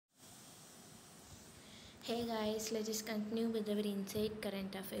Hey guys, let us continue with our Insight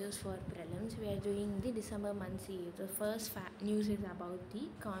Current Affairs for Prelims. We are doing the December month series. The first news is about the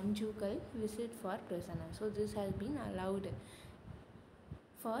conjugal visit for prisoners. So this has been allowed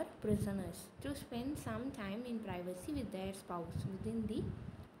for prisoners to spend some time in privacy with their spouse within the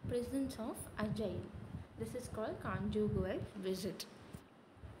prisons of a jail. This is called conjugal visit,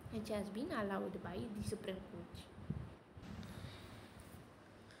 which has been allowed by the Supreme Court.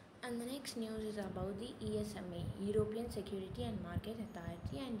 And the next news is about the ESMA, European Security and Market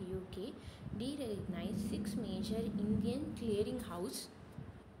Authority, and UK de-recognized 6 major Indian clearinghouse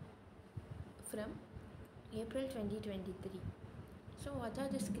from April 2023. So what are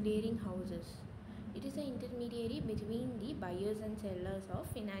these clearinghouses? It is an intermediary between the buyers and sellers of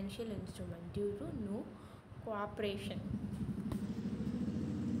financial instruments due to no cooperation.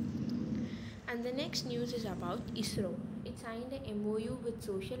 And the next news is about ISRO. It signed a MOU with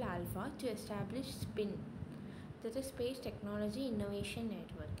Social Alpha to establish SPIN, that is Space Technology Innovation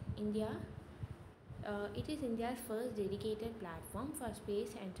Network. It is India's first dedicated platform for space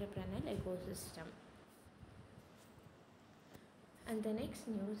entrepreneurial ecosystem. And the next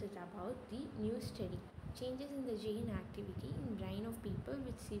news is about the new study. Changes in the gene activity in brain of people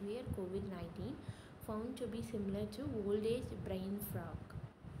with severe COVID-19 found to be similar to old age brain fog.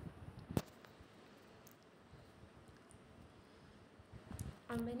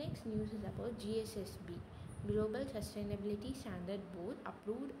 And the next news is about GSSB. Global Sustainability Standard Board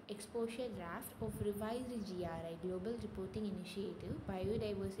approved exposure draft of revised GRI, Global Reporting Initiative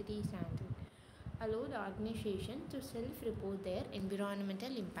Biodiversity Standard, allowed organizations to self-report their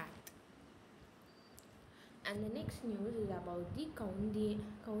environmental impact. And the next news is about the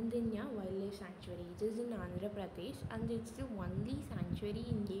Kaundinya Wildlife Sanctuary. It is in Andhra Pradesh and it's the only sanctuary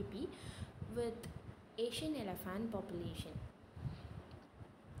in AP with Asian elephant population.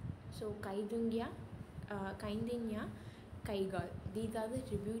 So Kaindinya, Kaigal. These are the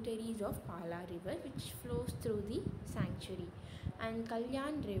tributaries of Pala River which flows through the sanctuary. And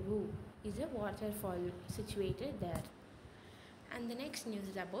Kalyan Revu is a waterfall situated there. And the next news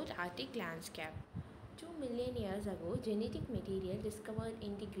is about Arctic landscape. 2 million years ago, genetic material discovered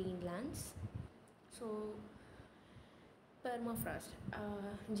in the Greenlands. So permafrost.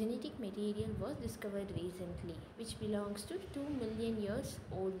 Genetic material was discovered recently, which belongs to 2 million years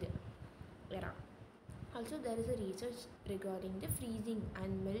old era. Also, there is a research regarding the freezing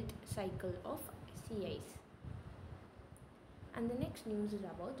and melt cycle of sea ice. And the next news is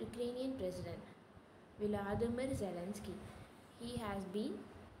about Ukrainian President Volodymyr Zelensky. He has been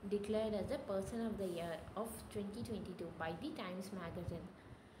declared as the Person of the Year of 2022 by the Times magazine.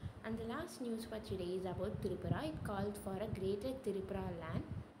 And the last news for today is about Tripura. It called for a greater Tripura land.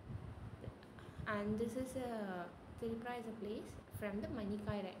 And this is Tripura is a place from the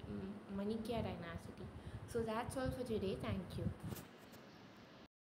Manikya dynasty. So that's all for today. Thank you.